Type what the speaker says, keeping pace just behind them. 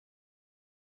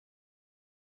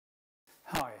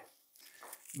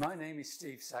My name is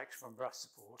Steve Sachs from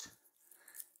BrassSupport.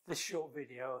 This short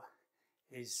video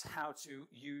is how to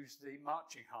use the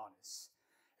marching harness.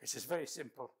 It's a very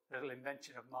simple little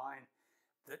invention of mine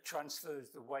that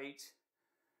transfers the weight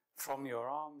from your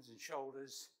arms and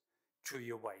shoulders to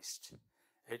your waist.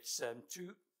 It's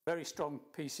two very strong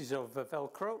pieces of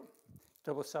Velcro,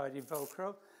 double-sided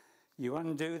Velcro. You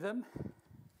undo them,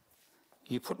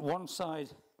 you put one side,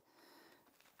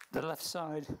 the left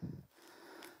side,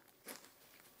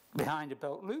 behind a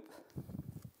belt loop,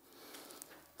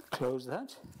 close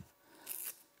that,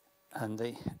 and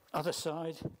the other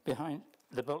side behind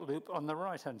the belt loop on the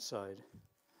right hand side,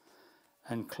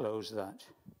 and close that.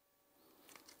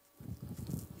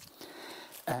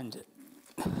 And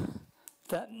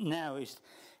that now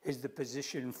is the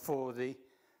position for the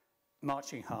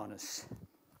marching harness.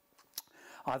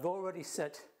 I've already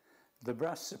set the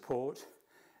BrassSupport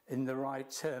in the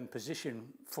right position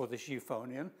for this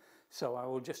euphonium, so I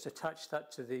will just attach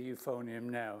that to the euphonium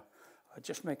now. I'll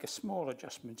just make a small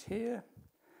adjustment here.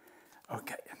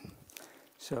 Okay,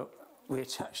 so we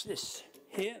attach this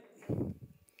here.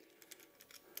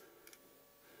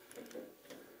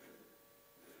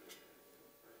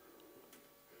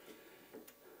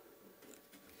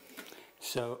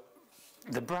 So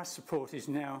the BrassSupport is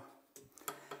now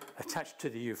attached to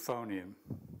the euphonium.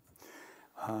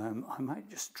 I might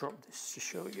just drop this to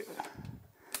show you.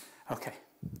 Okay,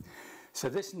 so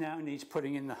this now needs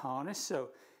putting in the harness. So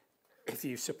if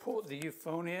you support the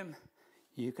euphonium,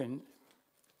 you can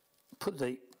put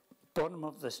the bottom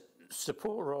of the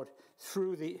support rod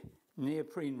through the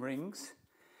neoprene rings,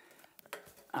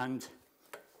 and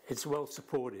it's well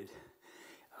supported.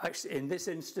 Actually, in this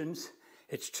instance,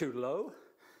 it's too low,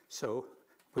 so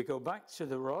we go back to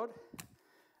the rod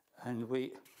and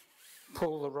we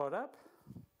pull the rod up,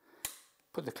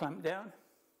 put the clamp down,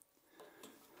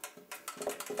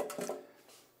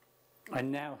 and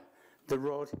now the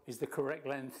rod is the correct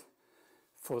length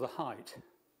for the height.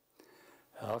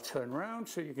 I'll turn around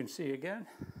so you can see again.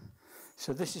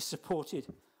 So this is supported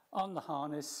on the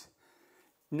harness,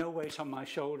 no weight on my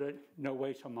shoulder, no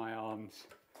weight on my arms.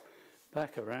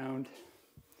 Back around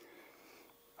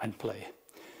and play.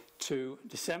 To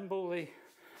disassemble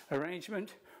the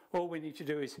arrangement, all we need to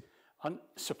do is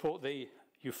support the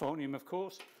euphonium, of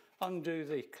course, undo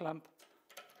the clamp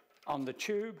on the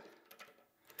tube.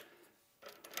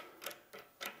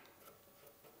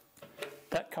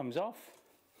 That comes off.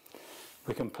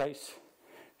 We can place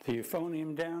the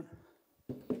euphonium down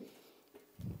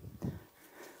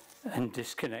and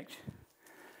disconnect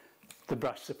the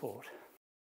BrassSupport.